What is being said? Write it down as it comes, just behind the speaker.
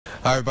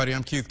Hi, everybody.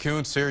 I'm Keith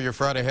Kuntz. Here are your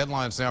Friday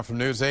headlines now from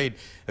News 8.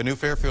 A new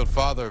Fairfield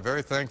father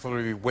very thankful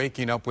to be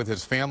waking up with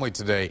his family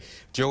today.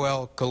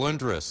 Joel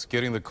Colindres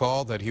getting the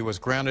call that he was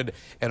granted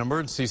an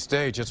emergency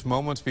stay just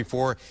moments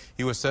before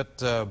he was set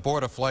to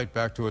board a flight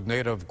back to his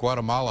native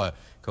Guatemala.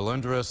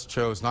 Colindres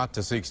chose not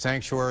to seek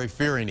sanctuary,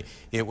 fearing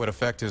it would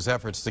affect his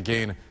efforts to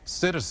gain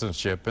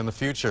citizenship in the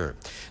future.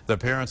 The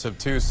parents of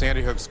two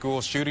Sandy Hook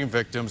school shooting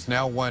victims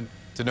now want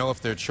to know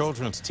if their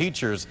children's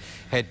teachers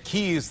had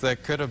keys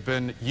that could have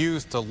been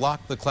used to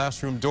lock the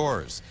classroom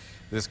doors.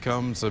 This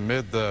comes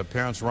amid the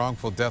parents'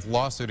 wrongful death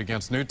lawsuit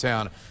against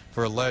Newtown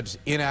for alleged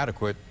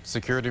inadequate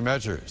security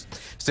measures.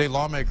 State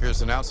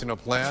lawmakers announcing a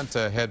plan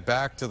to head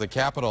back to the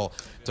Capitol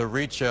to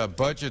reach a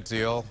budget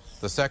deal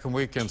the second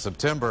week in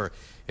September.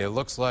 It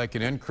looks like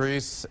an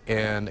increase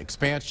and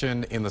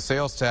expansion in the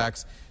sales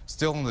tax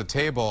still on the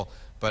table,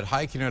 but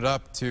hiking it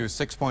up to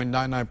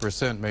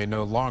 6.99% may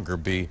no longer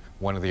be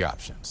one of the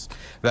options.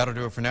 That'll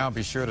do it for now.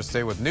 Be sure to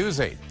stay with News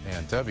 8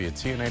 and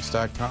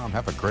WTNH.com.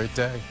 Have a great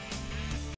day.